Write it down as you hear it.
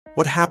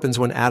What happens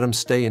when atoms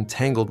stay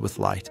entangled with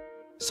light?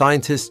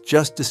 Scientists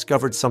just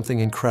discovered something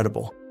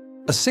incredible.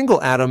 A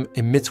single atom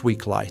emits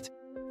weak light,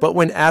 but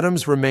when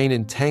atoms remain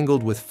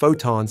entangled with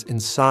photons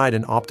inside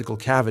an optical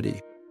cavity,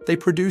 they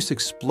produce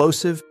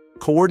explosive,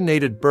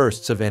 coordinated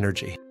bursts of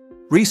energy.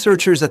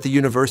 Researchers at the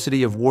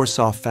University of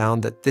Warsaw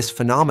found that this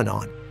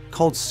phenomenon,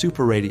 called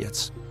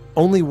superradiance,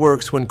 only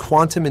works when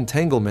quantum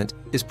entanglement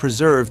is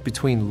preserved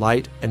between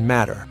light and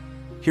matter.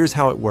 Here's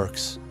how it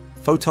works.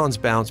 Photons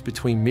bounce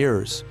between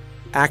mirrors,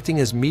 acting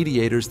as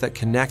mediators that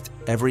connect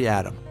every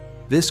atom.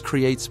 This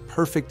creates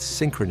perfect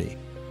synchrony,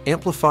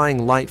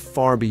 amplifying light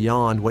far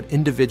beyond what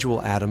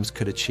individual atoms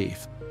could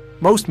achieve.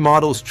 Most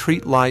models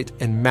treat light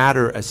and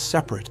matter as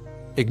separate,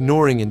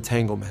 ignoring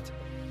entanglement.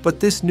 But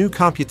this new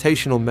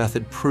computational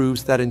method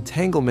proves that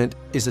entanglement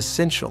is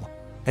essential,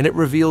 and it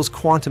reveals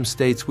quantum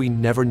states we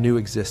never knew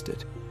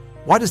existed.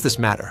 Why does this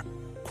matter?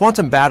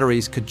 Quantum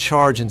batteries could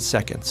charge in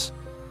seconds.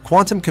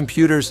 Quantum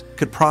computers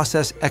could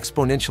process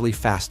exponentially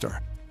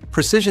faster.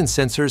 Precision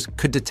sensors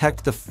could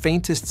detect the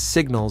faintest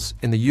signals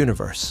in the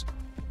universe.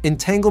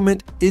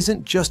 Entanglement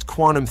isn't just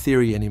quantum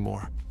theory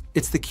anymore.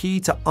 It's the key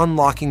to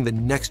unlocking the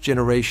next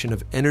generation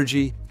of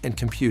energy and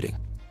computing.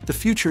 The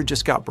future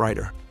just got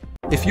brighter.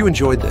 If you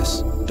enjoyed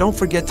this, don't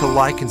forget to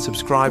like and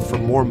subscribe for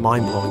more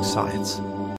mind-blowing science.